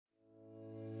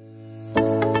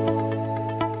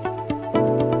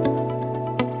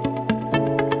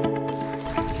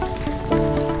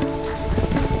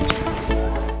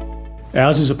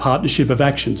Ours is a partnership of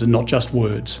actions and not just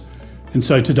words. And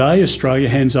so today, Australia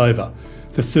hands over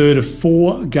the third of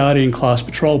 4 Guardian-class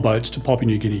patrol boats to Papua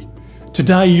New Guinea.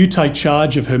 Today, you take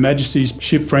charge of Her Majesty's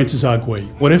ship Francis Agwi.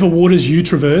 Whatever waters you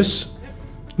traverse,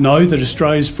 know that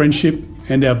Australia's friendship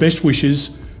and our best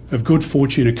wishes of good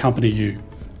fortune accompany you.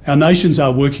 Our nations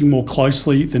are working more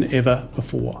closely than ever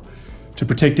before to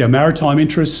protect our maritime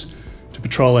interests, to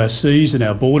patrol our seas and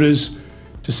our borders,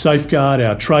 to safeguard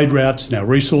our trade routes and our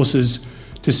resources,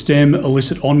 to stem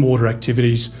illicit on-water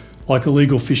activities like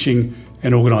illegal fishing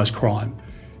and organised crime,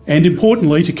 and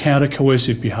importantly, to counter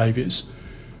coercive behaviours.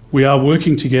 We are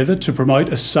working together to promote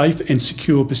a safe and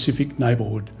secure Pacific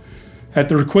neighbourhood. At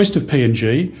the request of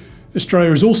PNG,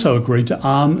 Australia has also agreed to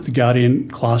arm the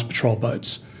Guardian-class patrol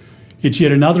boats. It's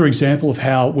yet another example of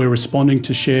how we're responding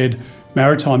to shared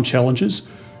maritime challenges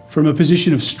from a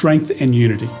position of strength and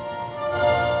unity.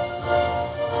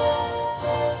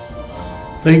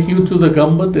 Thank you to the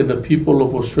government and the people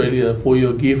of Australia for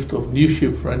your gift of new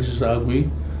ship Francis Agwi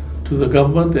to the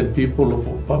government and people of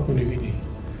Papua New Guinea.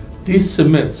 This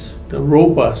cements the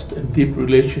robust and deep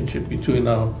relationship between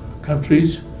our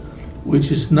countries,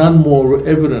 which is none more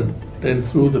evident than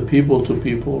through the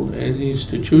people-to-people and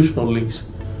institutional links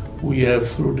we have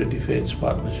through the defence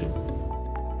partnership.